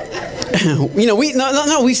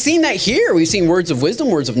 We've seen that here. We've seen words of wisdom,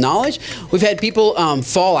 words of knowledge. We've had people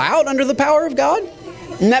fall out under the power of God,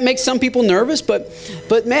 and that makes some people nervous. But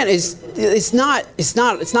man, it's not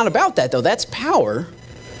about that though. That's power,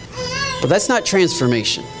 but that's not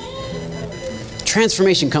transformation.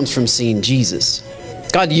 Transformation comes from seeing Jesus.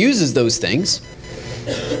 God uses those things,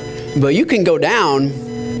 but you can go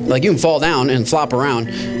down, like you can fall down and flop around,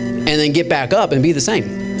 and then get back up and be the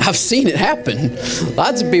same. I've seen it happen.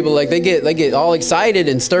 Lots of people, like they get all excited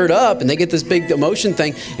and stirred up, and they get this big emotion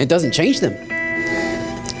thing, and it doesn't change them.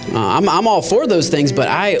 I'm all for those things, but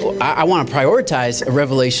I want to prioritize a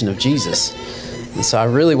revelation of Jesus. And so I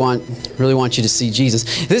really want you to see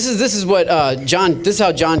Jesus. This is what John. This is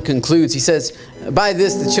how John concludes. He says, "By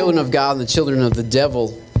this, the children of God and the children of the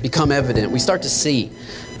devil become evident." We start to see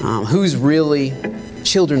who's really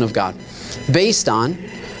children of God based on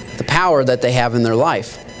the power that they have in their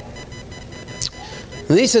life.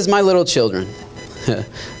 And he says, "My little children,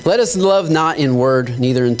 let us love not in word,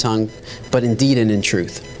 neither in tongue, but in deed and in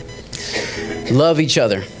truth." Love each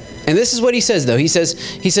other. And this is what he says, though. He says,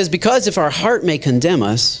 "Because if our heart may condemn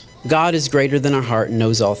us, God is greater than our heart and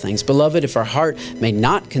knows all things. Beloved, if our heart may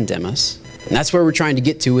not condemn us," and that's where we're trying to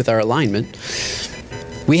get to with our alignment,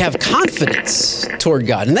 we have confidence toward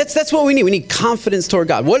God. And that's what we need. We need confidence toward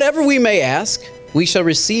God. Whatever we may ask, we shall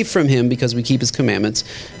receive from him, because we keep his commandments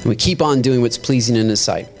and we keep on doing what's pleasing in his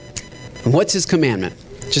sight. And what's his commandment?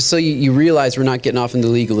 Just so you realize we're not getting off into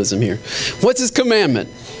legalism here. What's his commandment?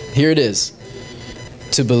 Here it is.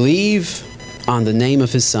 To believe on the name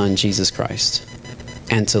of his Son, Jesus Christ,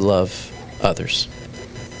 and to love others.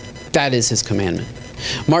 That is his commandment.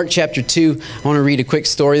 Mark chapter 2, I want to read a quick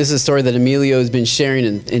story. This is a story that Emilio has been sharing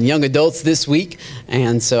in young adults this week.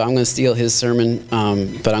 And so I'm going to steal his sermon, but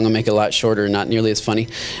I'm going to make it a lot shorter and not nearly as funny.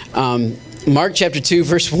 Mark chapter 2,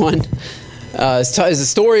 verse 1 is a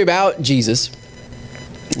story about Jesus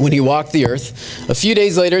when he walked the earth. A few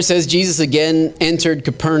days later, it says Jesus again entered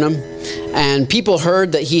Capernaum, and people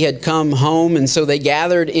heard that he had come home, and so they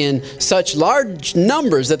gathered in such large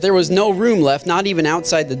numbers that there was no room left, not even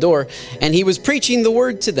outside the door, and he was preaching the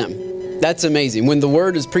word to them. That's amazing. When the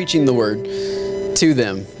word is preaching the word to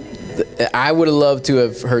them, I would have loved to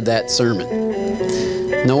have heard that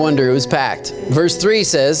sermon. No wonder it was packed. Verse 3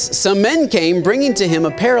 says, "Some men came bringing to him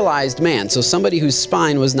a paralyzed man," so somebody whose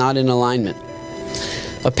spine was not in alignment.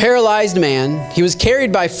 A paralyzed man. He was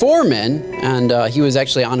carried by 4 men, and he was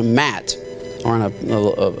actually on a mat or on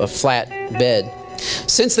a flat bed.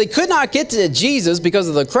 Since they could not get to Jesus because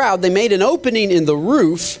of the crowd, they made an opening in the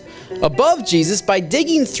roof above Jesus by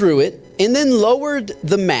digging through it, and then lowered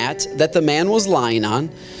the mat that the man was lying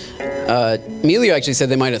on. Emilio actually said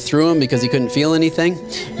they might have threw him because he couldn't feel anything,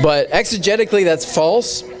 but exegetically that's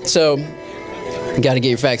false. So you got to get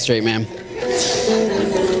your facts straight, man.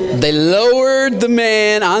 They lowered the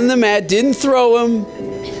man on the mat, didn't throw him.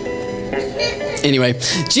 Anyway,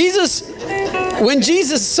 when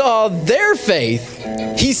Jesus saw their faith,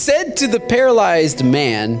 he said to the paralyzed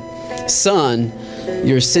man, "Son,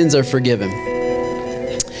 your sins are forgiven."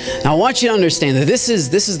 Now I want you to understand that this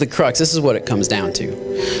is the crux. This is what it comes down to.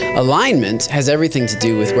 Alignment has everything to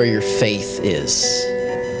do with where your faith is.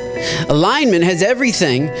 Alignment has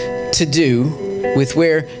everything to do with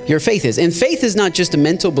where your faith is. And faith is not just a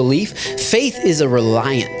mental belief. Faith is a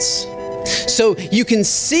reliance. So you can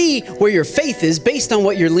see where your faith is based on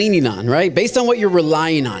what you're leaning on, right? Based on what you're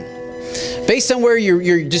relying on. Based on where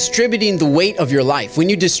you're distributing the weight of your life. When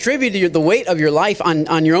you distribute the weight of your life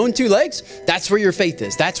on your own 2 legs, that's where your faith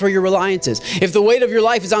is. That's where your reliance is. If the weight of your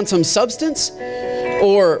life is on some substance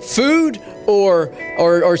or food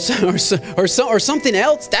or something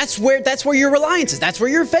else, that's where your reliance is. That's where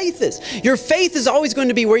your faith is. Your faith is always going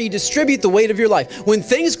to be where you distribute the weight of your life. When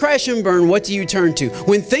things crash and burn, what do you turn to?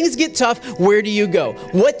 When things get tough, where do you go?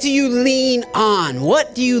 What do you lean on?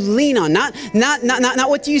 What do you lean on? Not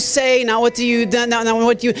what do you say, not what do you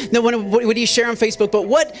what do you share on Facebook, but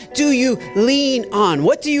what do you lean on?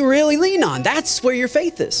 What do you really lean on? That's where your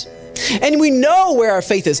faith is. And we know where our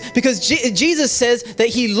faith is because Jesus says that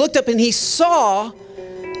he looked up and he saw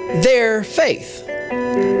their faith.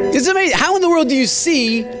 It's amazing. How in the world do you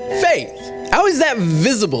see faith? How is that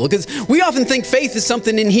visible? Because we often think faith is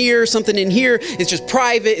something in here, It's just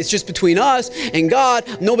private. It's just between us and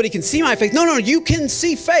God. Nobody can see my faith. No, you can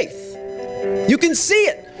see faith. You can see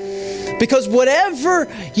it. Because whatever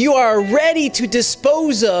you are ready to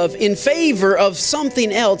dispose of in favor of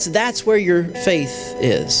something else, that's where your faith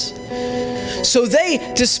is. So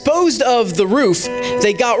they disposed of the roof.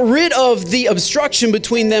 They got rid of the obstruction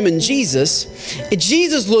between them and Jesus.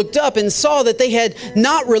 Jesus looked up and saw that they had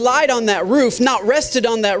not relied on that roof, not rested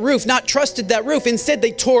on that roof, not trusted that roof. Instead,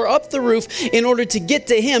 they tore up the roof in order to get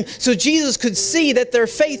to him so Jesus could see that their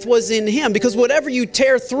faith was in him. Because whatever you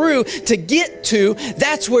tear through to get to,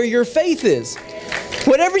 that's where your faith is.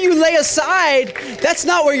 Whatever you lay aside, that's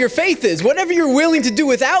not where your faith is. Whatever you're willing to do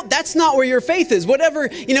without, that's not where your faith is. Whatever,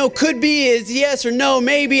 could be is yes or no,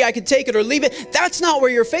 maybe I could take it or leave it. That's not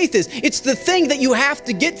where your faith is. It's the thing that you have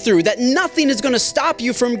to get through, that nothing is going to stop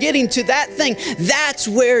you from getting to that thing. That's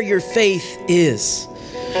where your faith is.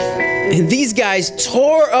 And these guys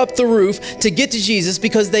tore up the roof to get to Jesus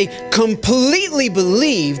because they completely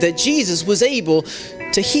believed that Jesus was able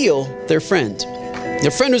to heal their friend.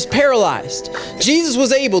 Their friend was paralyzed. Jesus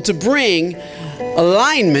was able to bring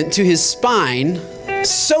alignment to his spine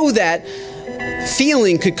so that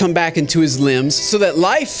feeling could come back into his limbs, so that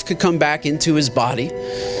life could come back into his body,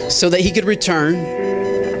 so that he could return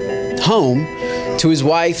home to his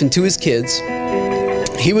wife and to his kids.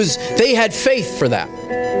 They had faith for that.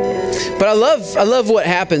 But I love what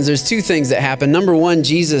happens. There's two things that happen. Number one,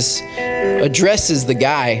 Jesus addresses the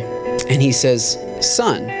guy and he says,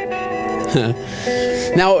 "Son."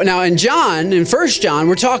 Now in 1 John,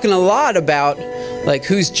 we're talking a lot about like,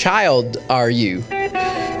 whose child are you?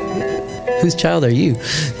 Whose child are you?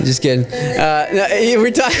 Just kidding.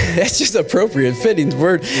 We're talking. That's just appropriate, fitting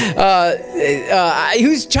word.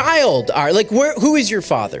 Whose child are? Like, who is your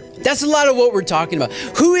father? That's a lot of what we're talking about.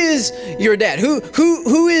 Who is your dad?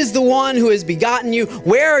 Who is the one who has begotten you?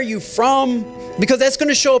 Where are you from? Because that's going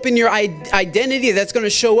to show up in your identity. That's going to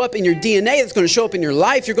show up in your DNA. That's going to show up in your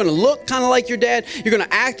life. You're going to look kind of like your dad. You're going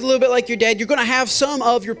to act a little bit like your dad. You're going to have some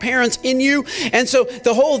of your parents in you. And so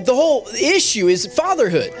the whole issue is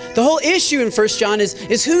fatherhood. The whole issue in 1 John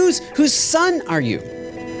is whose son are you?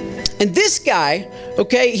 And this guy,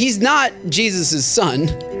 okay, he's not Jesus' son,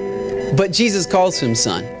 but Jesus calls him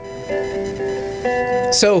son.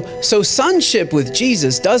 So sonship with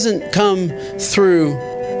Jesus doesn't come through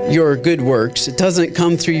your good works. It doesn't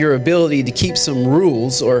come through your ability to keep some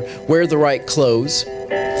rules or wear the right clothes.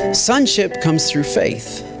 Sonship comes through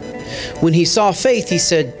faith. When he saw faith, he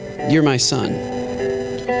said, "You're my son."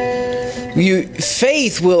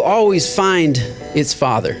 Faith will always find its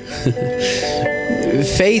father.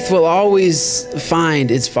 Faith will always find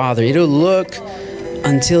its father. It'll look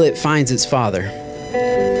until it finds its father.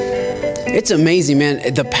 It's amazing,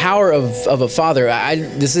 man. The power of a father.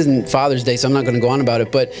 This isn't Father's Day, so I'm not going to go on about it.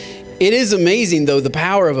 But it is amazing, though, the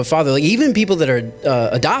power of a father. Like, even people that are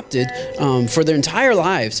adopted for their entire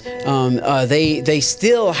lives, they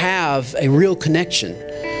still have a real connection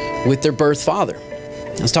with their birth father.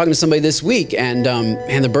 I was talking to somebody this week, and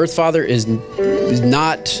the birth father is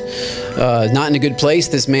not in a good place.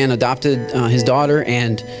 This man adopted his daughter,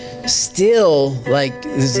 and still, like,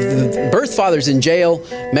 the birth father's in jail,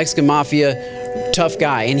 Mexican mafia, tough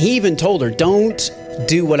guy. And he even told her, "Don't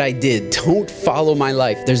do what I did. Don't follow my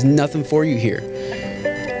life. There's nothing for you here."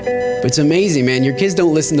 But it's amazing, man. Your kids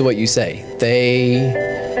don't listen to what you say. They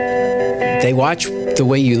watch the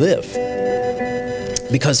way you live.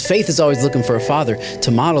 Because faith is always looking for a father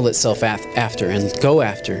to model itself after and go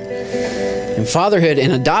after. And fatherhood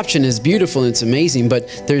and adoption is beautiful and it's amazing, but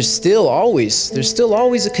there's still always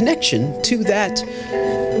a connection to that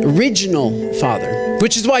original father,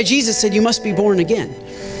 which is why Jesus said you must be born again.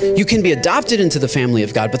 You can be adopted into the family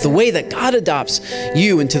of God, but the way that God adopts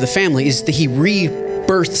you into the family is that he rebirths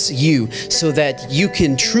births you so that you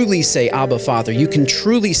can truly say, Abba, Father. You can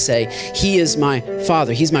truly say, he is my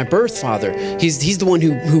father. He's my birth father. He's the one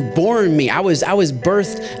who born me. I was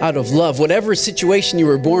birthed out of love. Whatever situation you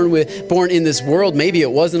were born in this world, maybe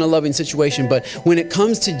it wasn't a loving situation, but when it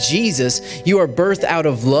comes to Jesus, you are birthed out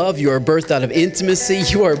of love. You are birthed out of intimacy.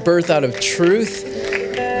 You are birthed out of truth.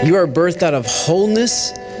 You are birthed out of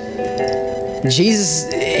wholeness.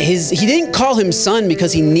 Jesus, he didn't call him son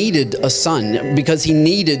because he needed a son, because he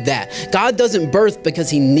needed that. God doesn't birth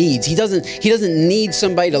because he needs. He doesn't need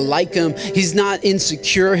somebody to like him. He's not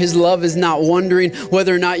insecure. His love is not wondering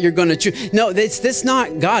whether or not you're going to choose. No, that's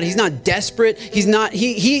not God. He's not desperate.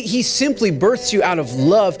 He simply births you out of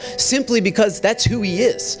love simply because that's who he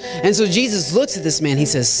is. And so Jesus looks at this man. He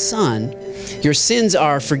says, son, your sins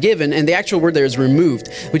are forgiven. And the actual word there is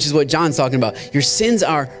removed, which is what John's talking about. Your sins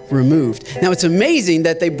are removed. Now, it's amazing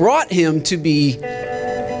that they brought him to be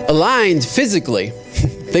aligned physically.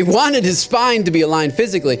 They wanted his spine to be aligned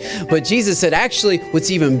physically. But Jesus said, actually,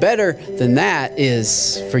 what's even better than that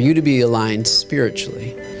is for you to be aligned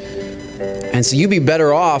spiritually. And so you'd be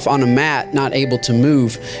better off on a mat, not able to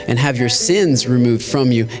move, and have your sins removed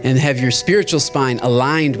from you and have your spiritual spine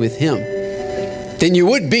aligned with him than you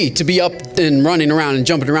would be to be up and running around and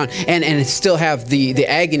jumping around and still have the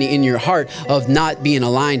agony in your heart of not being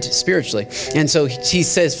aligned spiritually. And so he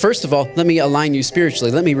says, first of all, let me align you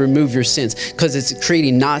spiritually. Let me remove your sins, because it's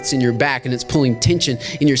creating knots in your back and it's pulling tension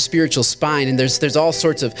in your spiritual spine. And there's all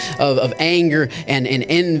sorts of anger and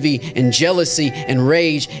envy and jealousy and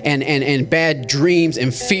rage and bad dreams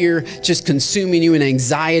and fear just consuming you, and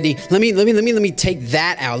anxiety. Let me take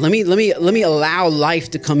that out. Let me allow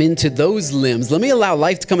life to come into those limbs. Let me allow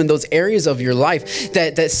life to come in those areas of your life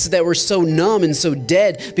that were so numb and so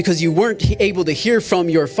dead because you weren't able to hear from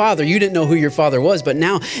your father. You didn't know who your father was. But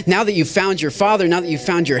now that you found your father, now that you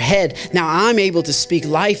found your head, now I'm able to speak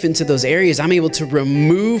life into those areas. I'm able to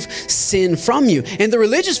remove sin from you. And the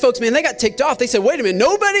religious folks, man, they got ticked off. They said, wait a minute,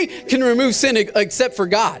 nobody can remove sin except for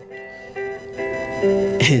God.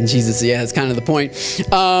 And Jesus said, yeah, that's kind of the point.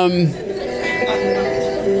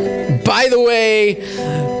 By the way,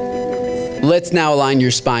 let's now align your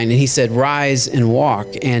spine. And he said, rise and walk.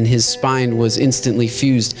 And his spine was instantly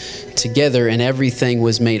fused together and everything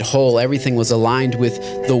was made whole. Everything was aligned with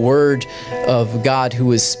the word of God, who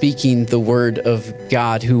was speaking the word of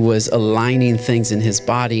God, who was aligning things in his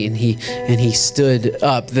body. And he stood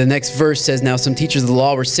up. The next verse says, now some teachers of the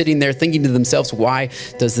law were sitting there thinking to themselves, why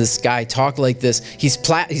does this guy talk like this? He's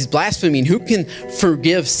blaspheming. Who can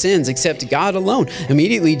forgive sins except God alone?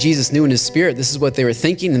 Immediately Jesus knew in his spirit this is what they were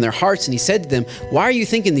thinking in their hearts, and he said to them, why are you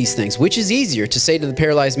thinking these things? Which is easier, to say to the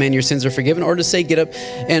paralyzed man, your sins are forgiven, or to say, get up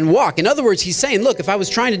and walk? In other words, he's saying, look, if I was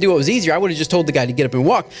trying to do what was easier, I would have just told the guy to get up and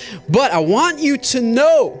walk. But I want you to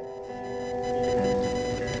know,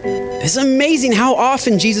 it's amazing how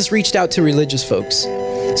often Jesus reached out to religious folks.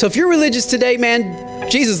 So if you're religious today, man,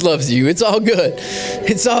 Jesus loves you. It's all good.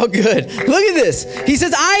 It's all good. Look at this. He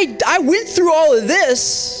says, I went through all of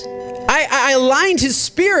this. I aligned his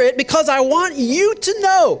spirit because I want you to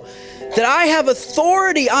know that I have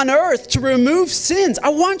authority on earth to remove sins. I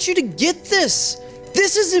want you to get this.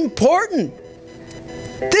 This is important.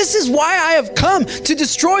 This is why I have come to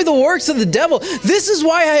destroy the works of the devil. This is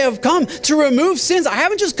why I have come to remove sins. I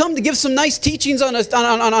haven't just come to give some nice teachings on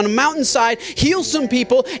a mountainside, heal some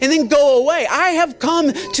people, and then go away. I have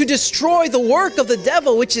come to destroy the work of the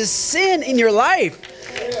devil, which is sin in your life.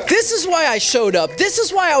 This is why I showed up. This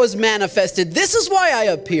is why I was manifested. This is why I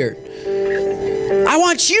appeared. I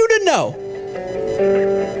want you to know.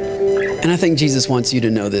 And I think Jesus wants you to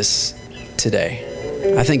know this today.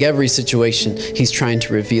 I think every situation he's trying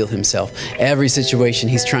to reveal himself. Every situation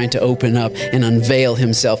he's trying to open up and unveil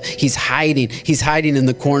himself. He's hiding. He's hiding in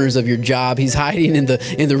the corners of your job. He's hiding in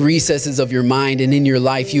the recesses of your mind and in your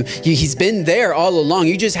life. He's been there all along.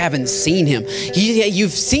 You just haven't seen him.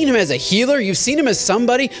 You've seen him as a healer. You've seen him as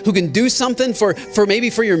somebody who can do something for maybe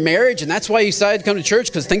for your marriage, and that's why you decided to come to church,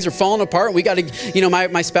 because things are falling apart. And we got to,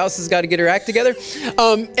 my spouse has got to get her act together.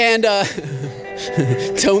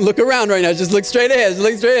 Don't look around right now. Just look straight ahead. Just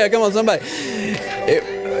look straight ahead. Come on, somebody.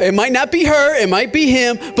 It might not be her. It might be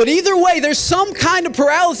him. But either way, there's some kind of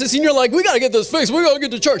paralysis. And you're like, we got to get this fixed. We got to get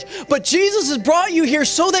to church. But Jesus has brought you here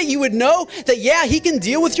so that you would know that, yeah, he can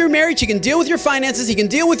deal with your marriage. He can deal with your finances. He can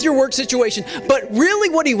deal with your work situation. But really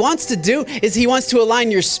what he wants to do is he wants to align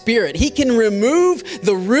your spirit. He can remove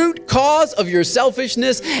the root cause of your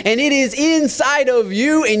selfishness. And it is inside of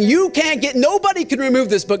you. And nobody can remove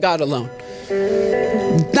this but God alone.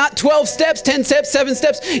 Not 12 steps, 10 steps, 7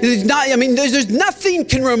 steps. There's nothing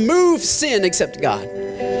can remove sin except God.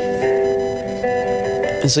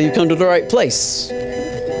 And so you come to the right place.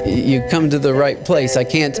 you come to the right place. I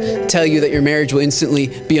can't tell you that your marriage will instantly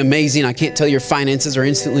be amazing. I can't tell your finances are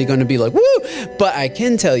instantly going to be like, woo! But I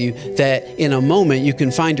can tell you that in a moment you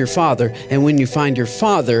can find your Father. And when you find your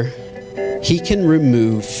Father, He can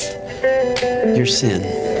remove your sin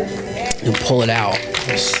and pull it out.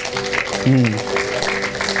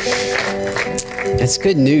 It's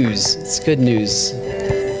good news. It's good news.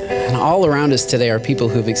 And all around us today are people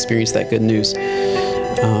who have experienced that good news.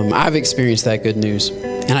 I've experienced that good news.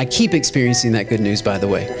 And I keep experiencing that good news, by the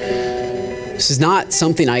way. This is not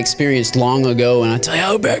something I experienced long ago, and I tell you,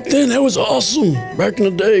 oh, back then, that was awesome. Back in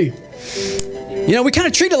the day. You know, we kind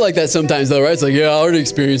of treat it like that sometimes, though, right? It's like, yeah, I already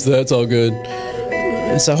experienced that. It's all good.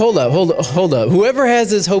 And so hold up. Whoever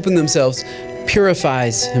has this hope in themselves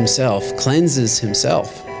purifies himself, cleanses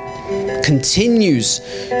himself, continues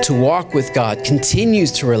to walk with God,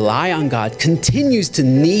 continues to rely on God, continues to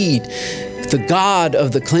need the God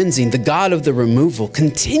of the cleansing, the God of the removal,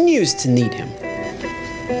 continues to need Him.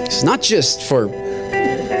 It's not just for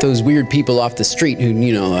those weird people off the street who,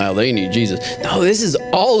 they need Jesus. No, this is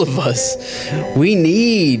all of us. We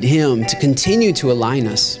need Him to continue to align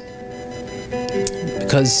us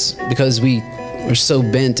because we are so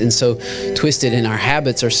bent and so twisted, and our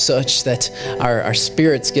habits are such that our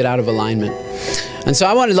spirits get out of alignment. And so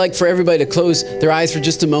I wanted for everybody to close their eyes for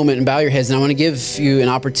just a moment and bow your heads. And I want to give you an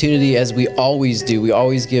opportunity, as we always do. We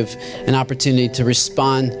always give an opportunity to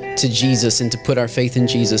respond to Jesus and to put our faith in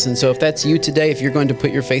Jesus. And so if that's you today, if you're going to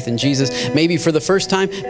put your faith in Jesus, maybe for the first time,